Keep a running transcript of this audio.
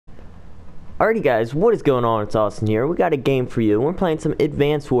Alrighty guys, what is going on? It's Austin here. We got a game for you. We're playing some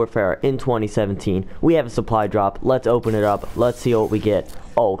Advanced Warfare in 2017. We have a supply drop. Let's open it up. Let's see what we get.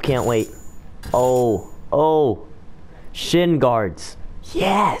 Oh, can't wait. Oh. Shin guards.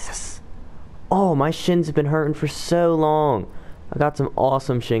 Yes! Oh, my shins have been hurting for so long. I got some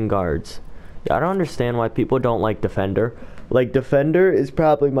awesome shin guards. Yeah, I don't understand why people don't like Defender. Like, Defender is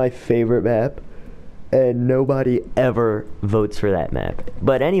probably my favorite map. And nobody ever votes for that map.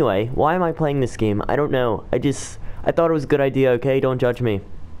 But anyway, why am I playing this game? I don't know. I thought it was a good idea, okay? Don't judge me.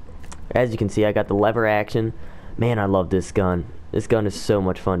 As you can see, I got the lever action. Man, I love this gun. This gun is so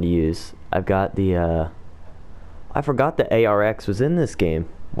much fun to use. I've got the, I forgot the ARX was in this game.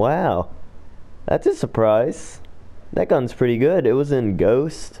 Wow. That's a surprise. That gun's pretty good. It was in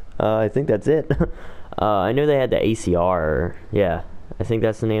Ghost. I think that's it. I know they had the ACR. Yeah, I think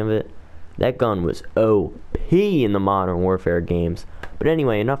that's the name of it. That gun was OP in the Modern Warfare games. But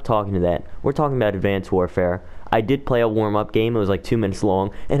anyway, enough talking to that. We're talking about Advanced Warfare. I did play a warm-up game. It was like 2 minutes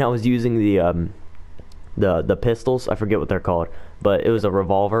long, and I was using the pistols. I forget what they're called, but it was a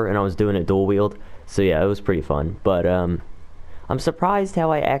revolver, and I was doing it dual wield. So yeah, it was pretty fun. But I'm surprised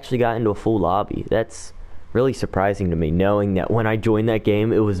how I actually got into a full lobby. That's really surprising to me, knowing that when I joined that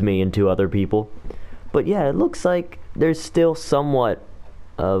game, it was me and 2 other people. But yeah, it looks like there's still somewhat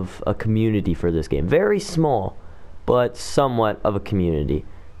of a community for this game. Very small, but somewhat of a community.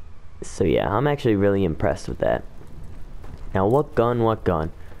 So yeah, I'm actually really impressed with that. Now, what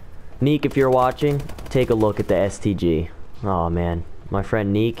gun? Neek, if you're watching, take a look at the STG. Oh man, my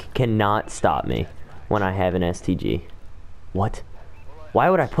friend Neek cannot stop me when I have an STG. What?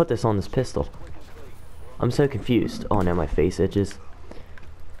 Why would I put this on this pistol? I'm so confused. Oh, now my face itches.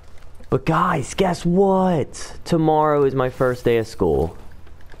 But guys, guess what? Tomorrow is my first day of school.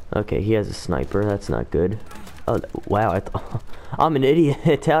 Okay, he has a sniper. That's not good. Oh, wow. I'm an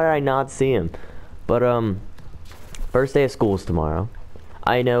idiot. How did I not see him? But, first day of school is tomorrow.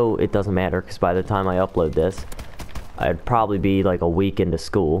 I know it doesn't matter, because by the time I upload this, I'd probably be like a week into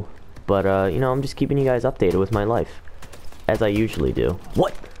school. But, you know, I'm just keeping you guys updated with my life, as I usually do.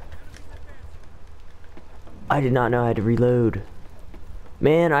 What? I did not know I had to reload.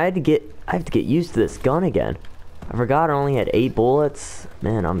 Man, I have to get used to this gun again. I forgot I only had 8 bullets.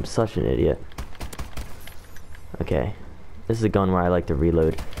 Man, I'm such an idiot. Okay. This is a gun where I like to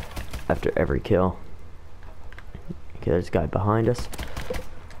reload after every kill. Okay, there's a guy behind us.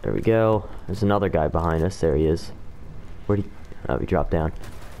 There we go. There's another guy behind us. There he is. Where'd he... Oh, he dropped down.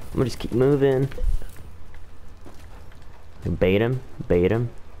 I'm gonna just keep moving. Bait him.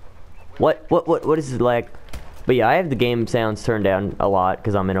 What is his lag? But yeah, I have the game sounds turned down a lot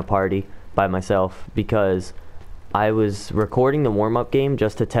because I'm in a party by myself, because I was recording the warm-up game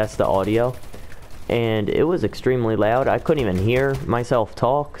just to test the audio, and it was extremely loud. I couldn't even hear myself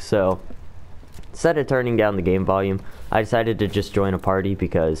talk, so instead of turning down the game volume, I decided to just join a party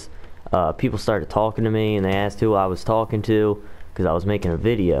because people started talking to me, and they asked who I was talking to, because I was making a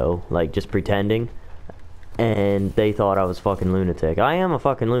video, like just pretending, and they thought I was fucking lunatic. I am a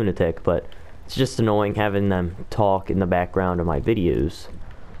fucking lunatic, but it's just annoying having them talk in the background of my videos.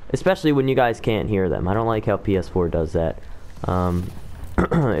 Especially when you guys can't hear them. I don't like how PS4 does that.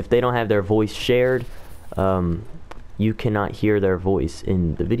 If they don't have their voice shared, you cannot hear their voice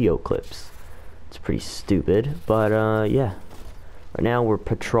in the video clips. It's pretty stupid, but yeah. Right now we're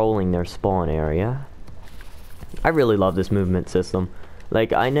patrolling their spawn area. I really love this movement system.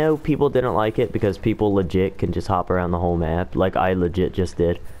 Like, I know people didn't like it because people legit can just hop around the whole map, like I legit just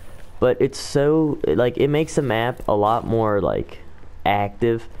did. But it's so, like, it makes the map a lot more, like,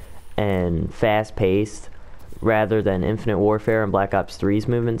 active and fast-paced rather than Infinite Warfare and Black Ops 3's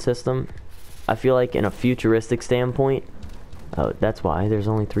movement system. I feel like in a futuristic standpoint, oh, that's why there's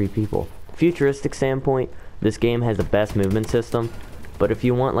only 3 people. Futuristic standpoint, this game has the best movement system, but if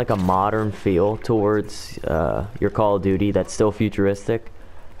you want like a modern feel towards your Call of Duty that's still futuristic,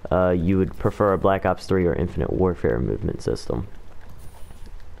 you would prefer a Black Ops 3 or Infinite Warfare movement system.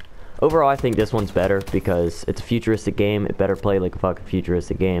 Overall, I think this one's better because it's a futuristic game. It better play like a fucking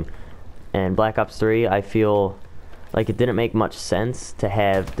futuristic game. And Black Ops 3, I feel like it didn't make much sense to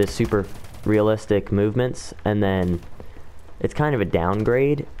have the super realistic movements, and then it's kind of a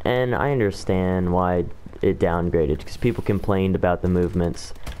downgrade, and I understand why it downgraded, because people complained about the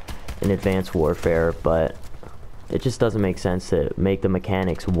movements in Advanced Warfare, but it just doesn't make sense to make the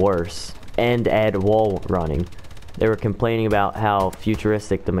mechanics worse and add wall running. They were complaining about how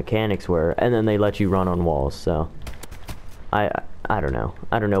futuristic the mechanics were, and then they let you run on walls, so I don't know.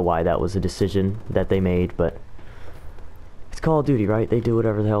 I don't know why that was a decision that they made, but it's Call of Duty, right? They do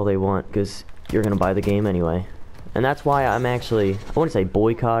whatever the hell they want, because you're gonna buy the game anyway. And that's why I'm actually, I wouldn't say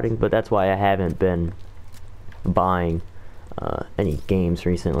boycotting, but that's why I haven't been buying any games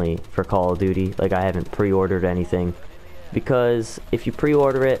recently for Call of Duty. Like, I haven't pre-ordered anything. Because if you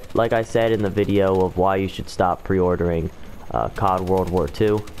pre-order it, like I said in the video of why you should stop pre-ordering COD World War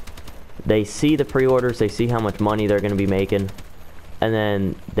II, they see the pre-orders, they see how much money they're going to be making, and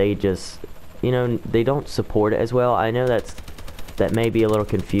then they just, you know, they don't support it as well. I know that may be a little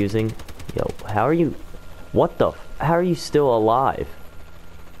confusing. Yo, how are you, what the, how are you still alive?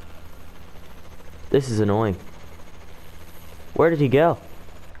 This is annoying. Where did he go?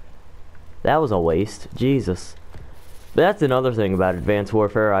 That was a waste. Jesus. But that's another thing about Advanced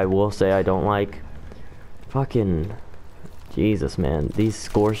Warfare I will say I don't like. Fucking Jesus, man. These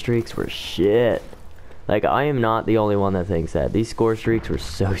score streaks were shit. Like, I am not the only one that thinks that. These score streaks were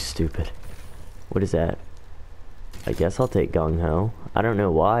so stupid. What is that? I guess I'll take Gung Ho. I don't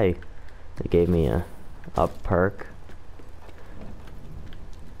know why they gave me a perk.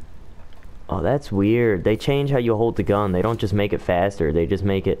 Oh, that's weird. They change how you hold the gun. They don't just make it faster. They just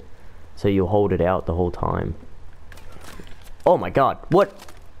make it so you hold it out the whole time. Oh my god. What?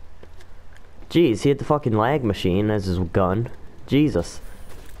 Jeez, he had the fucking lag machine as his gun. Jesus.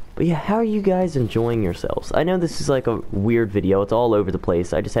 But yeah, how are you guys enjoying yourselves? I know this is like a weird video. It's all over the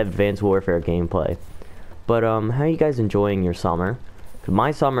place. I just have Advanced Warfare gameplay. But how are you guys enjoying your summer?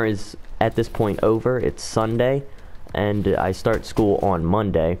 My summer is at this point over. It's Sunday and I start school on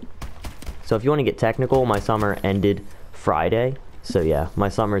Monday. So if you want to get technical, my summer ended Friday. So yeah, my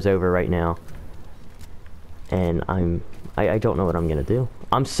summer's over right now. And I don't know what I'm gonna do.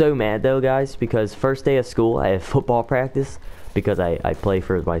 I'm so mad though, guys, because first day of school I have football practice because I play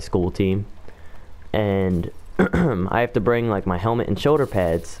for my school team. And I have to bring like my helmet and shoulder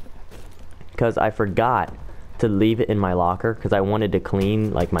pads because I forgot to leave it in my locker because I wanted to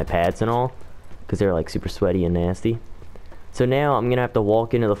clean like my pads and all because they're like super sweaty and nasty. So now I'm gonna have to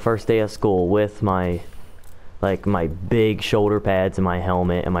walk into the first day of school with my my big shoulder pads and my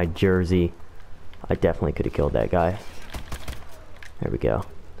helmet and my jersey. I definitely could have killed that guy. There we go.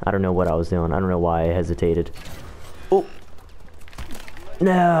 I don't know what I was doing. I don't know why I hesitated. Oh!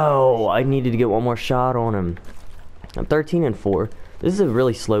 No! I needed to get one more shot on him. I'm 13-4. This is a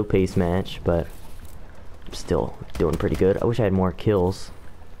really slow-paced match, but I'm still doing pretty good. I wish I had more kills.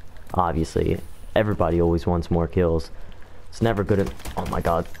 Obviously, everybody always wants more kills. It's never good at... Oh my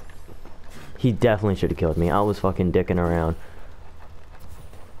god. He definitely should have killed me. I was fucking dicking around.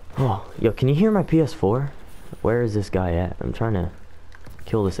 Oh, yo, can you hear my PS4? Where is this guy at? I'm trying to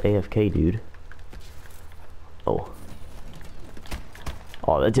kill this AFK dude. Oh.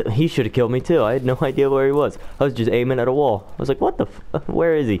 Oh, he should have killed me too. I had no idea where he was. I was just aiming at a wall. I was like, what the f...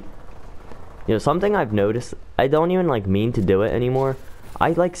 Where is he? You know, something I've noticed, I don't even like mean to do it anymore.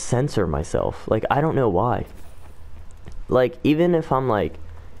 I like censor myself. Like, I don't know why. Like, even if I'm like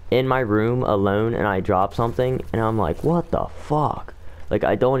in my room alone and I drop something and I'm like, what the fuck? Like,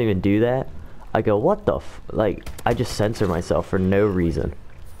 I don't even do that. I go, what the f... Like, I just censor myself for no reason.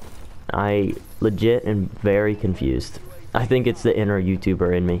 I legit am very confused. I think it's the inner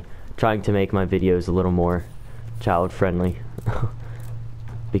YouTuber in me trying to make my videos a little more child friendly.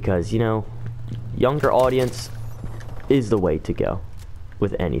 Because, you know, younger audience is the way to go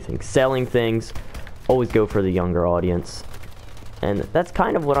with anything. Selling things, always go for the younger audience. And that's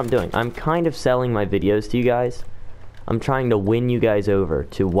kind of what I'm doing. I'm kind of selling my videos to you guys. I'm trying to win you guys over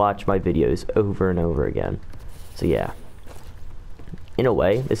to watch my videos over and over again. So yeah. In a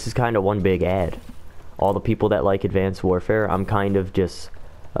way, this is kind of one big ad. All the people that like Advanced Warfare, I'm kind of just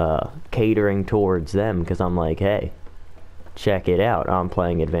catering towards them because I'm like, hey, check it out. I'm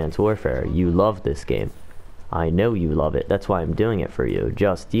playing Advanced Warfare. You love this game. I know you love it. That's why I'm doing it for you.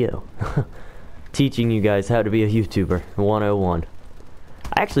 Just you. Teaching you guys how to be a YouTuber 101.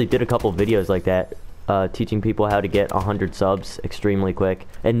 I actually did a couple videos like that. Teaching people how to get 100 subs extremely quick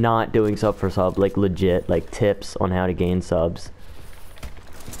and not doing sub for sub, like legit, like tips on how to gain subs.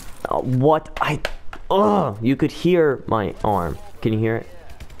 What? You could hear my arm. Can you hear it?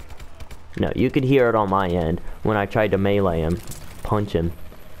 No, you could hear it on my end when I tried to melee him, punch him.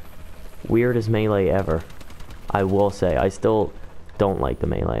 Weirdest melee ever. I will say, I still don't like the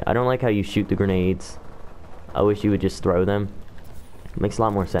melee. I don't like how you shoot the grenades. I wish you would just throw them. It makes a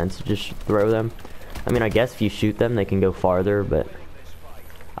lot more sense to just throw them. I mean, I guess if you shoot them, they can go farther, but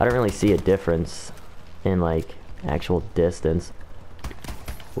I don't really see a difference in, like, actual distance.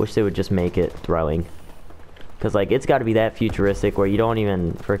 Wish they would just make it throwing. Because, like, it's got to be that futuristic where you don't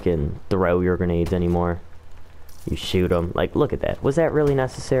even freaking throw your grenades anymore. You shoot them. Like, look at that. Was that really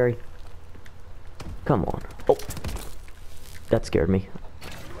necessary? Come on. Oh. That scared me.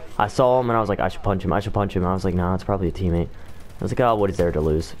 I saw him and I was like, I should punch him. I should punch him. I was like, nah, it's probably a teammate. I was like, oh, what is there to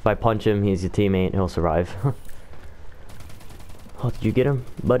lose? If I punch him, he's a teammate. He'll survive. Oh, did you get him,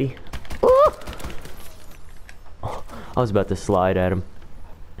 buddy? Oh! Oh, I was about to slide at him.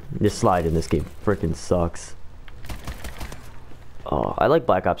 This slide in this game freaking sucks. Oh, I like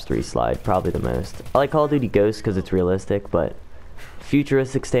Black Ops 3 slide probably the most. I like Call of Duty Ghosts because it's realistic, but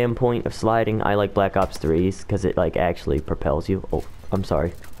futuristic standpoint of sliding, I like Black Ops 3's because it like actually propels you. Oh, I'm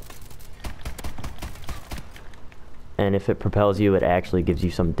sorry. And if it propels you, it actually gives you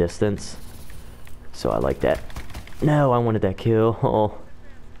some distance. So I like that. No, I wanted that kill. Oh,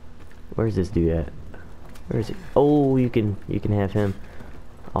 where's this dude at? Where is he? Oh, you can have him.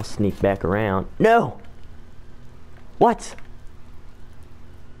 I'll sneak back around. No. What?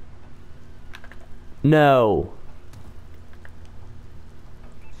 No.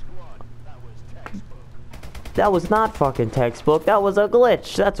 That was not fucking textbook. That was a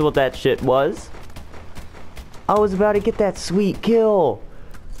glitch. That's what that shit was. I was about to get that sweet kill.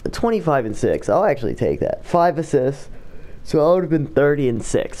 25 and 6. I'll actually take that. 5 assists. So I would have been 30 and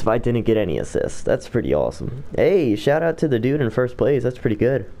 6 if I didn't get any assists. That's pretty awesome. Hey, shout out to the dude in first place. That's pretty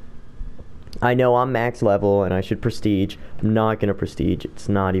good. I know I'm max level and I should prestige. I'm not going to prestige. It's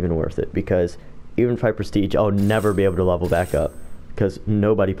not even worth it because even if I prestige, I'll never be able to level back up because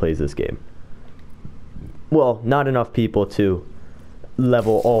nobody plays this game. Well, not enough people to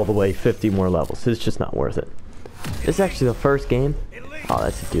level all the way 50 more levels. It's just not worth it. This is actually the first game. Oh,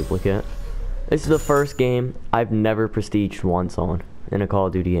 that's a duplicate. This is the first game I've never prestiged once on in a Call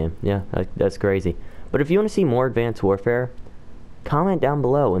of Duty game. Yeah, that's crazy. But if you want to see more Advanced Warfare, comment down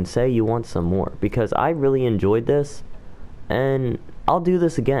below and say you want some more because I really enjoyed this and I'll do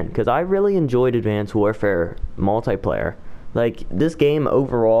this again because I really enjoyed Advanced Warfare multiplayer. Like, this game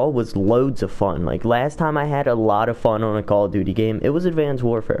overall was loads of fun. Like, last time I had a lot of fun on a Call of Duty game, it was Advanced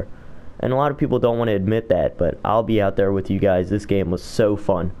Warfare. And a lot of people don't want to admit that, but I'll be out there with you guys. This game was so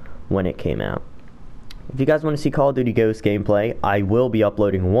fun when it came out. If you guys want to see Call of Duty Ghost gameplay, I will be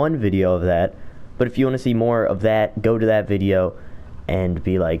uploading one video of that. But if you want to see more of that, go to that video and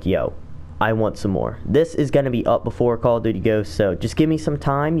be like, yo, I want some more. This is going to be up before Call of Duty Ghost, so just give me some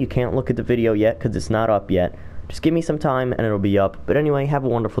time. You can't look at the video yet because it's not up yet. Just give me some time and it'll be up. But anyway, have a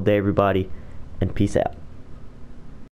wonderful day, everybody, and peace out.